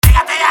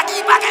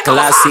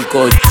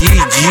Clássico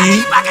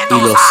yiyi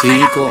y los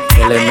 5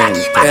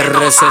 elementos.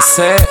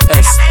 RCC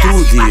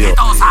Studio.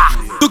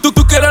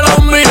 Tú quieres lo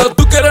mío,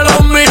 tú quieres lo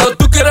mío,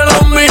 tú quieres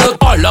lo mío,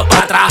 ponlo pa'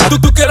 atrás.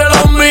 Tú quieres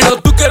lo mío,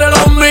 tú quieres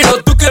lo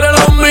mío, tú quieres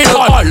lo mío,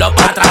 ponlo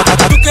pa' atrás.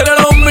 Tú quieres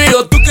lo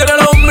mío, tú quieres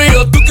lo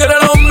mío, tú quieres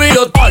lo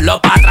mío,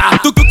 ponlo pa'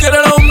 atrás. Tú quieres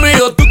lo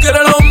mío, tú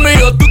quieres lo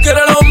mío, tú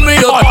quieres lo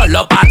mío,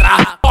 ponlo pa'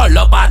 atrás,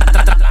 ponlo pa'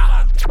 atrás,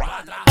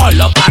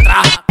 ponlo pa'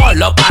 atrás,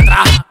 ponlo pa'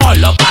 atrás,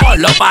 ponlo pa'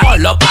 atrás,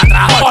 ponlo pa'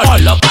 atrás,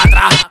 ponlo pa'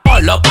 atrás,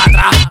 ponlo pa'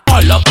 atrás,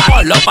 ponlo pa'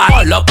 atrás,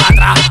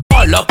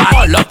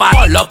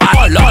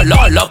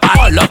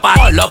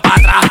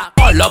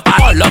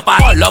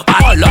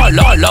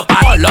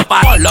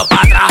 ponlo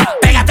pa' atrás.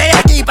 Pégate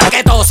aquí pa'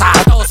 que tosa,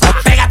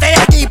 pégate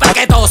aquí pa'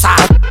 que tosa,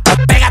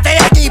 pégate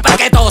aquí pa'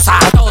 que tosa,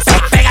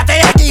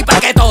 pégate aquí pa'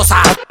 que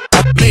tosa.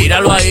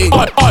 Míralo ahí,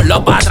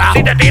 ponlo pa' atrás.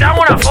 Si te tiran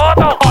una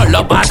foto,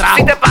 Ponlo pa' atrás.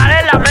 si te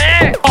pares la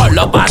me,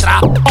 Ponlo pa'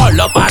 atrás,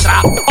 ponlo pa'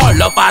 atrás,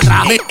 ponlo pa'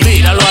 atrás.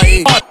 Míralo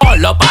ahí,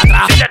 ponlo pa'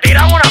 atrás. si te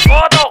tiran una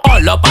foto,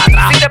 Ponlo pa'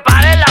 atrás, si te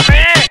pares la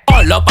me,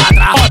 ponlo pa'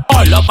 atrás,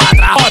 ponlo pa'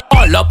 atrás,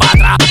 ponlo pa'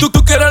 atrás. Tú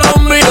quieres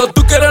lo mío,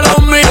 tú quieres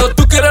lo mío,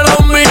 tú quieres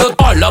lo mío,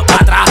 ponlo pa'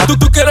 atrás.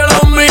 Tú quieres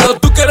lo mío,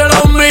 tú quieres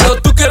lo mío,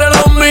 tú quieres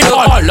lo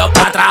mío, ponlo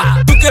pa'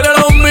 atrás. Tú quieres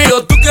lo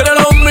mío, tú quieres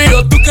lo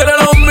mío, tú quieres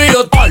lo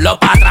mío, ponlo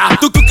pa' atrás.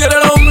 Tú quieres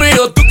lo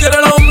mío, tú quieres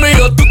lo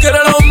mío, tú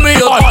quieres lo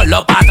mío,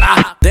 ponlo pa'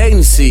 atrás.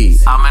 Dency,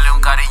 dámele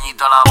un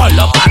cariñito a la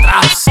Ponlo pa'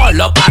 atrás,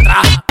 ponlo pa'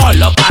 atrás,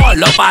 ponlo pa'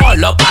 atrás,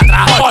 ponlo pa'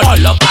 atrás,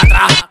 ponlo pa'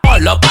 atrás,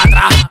 ponlo pa'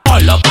 atrás,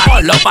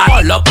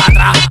 ponlo pa'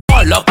 atrás,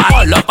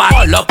 ponlo pa'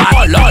 atrás,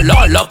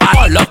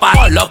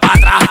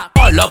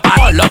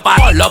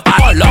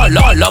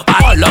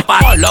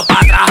 ponlo pa'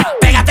 atrás.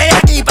 Pégate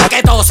aquí pa'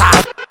 que tosa,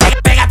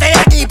 pégate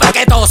aquí pa'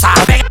 que tosa,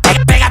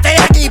 pégate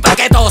aquí pa'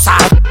 que tosa,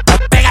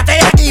 pégate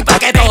aquí pa'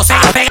 que tosa,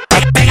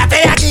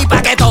 pégate aquí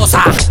pa' que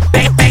tosa,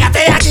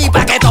 pégate aquí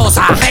pa' que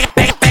tosa,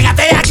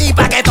 pégate aquí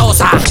pa' que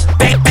tosa,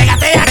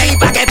 pégate aquí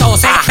pa' que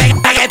tosa,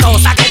 que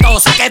tosa, que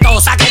tosa, que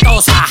tosa, que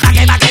tosa,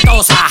 que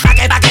tosa,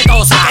 que tosa, que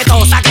tosa, que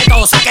tosa,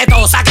 que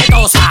tosa, que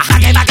tosa,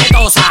 que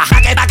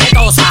tosa, que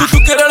tosa. Tú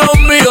quieres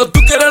lo mío, tú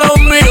quieres lo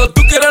mío,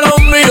 tú quieres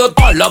lo mío,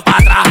 ponlo pa'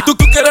 atrás. Tú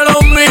quieres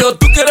lo mío,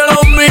 tú quieres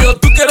lo mío,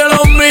 tú quieres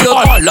lo mío,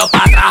 ponlo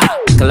pa' atrás.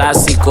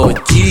 Clássico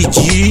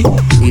yiyi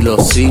y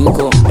los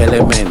 5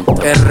 elementos.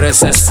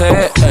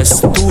 RCC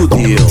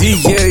Studio.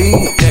 DJ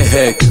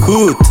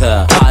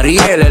ejecuta.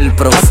 Ariel el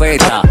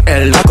profeta.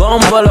 El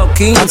combo los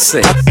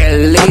 15.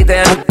 El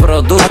líder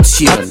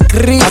production.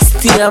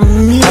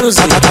 Christian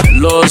Music.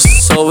 Los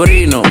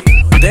sobrinos.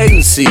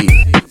 Dency.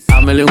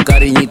 Dámele un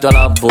cariñito a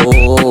las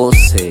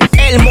voces.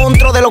 El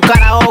monstruo de los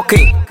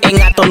karaoke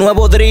en Ato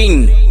Nuevo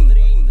Dream.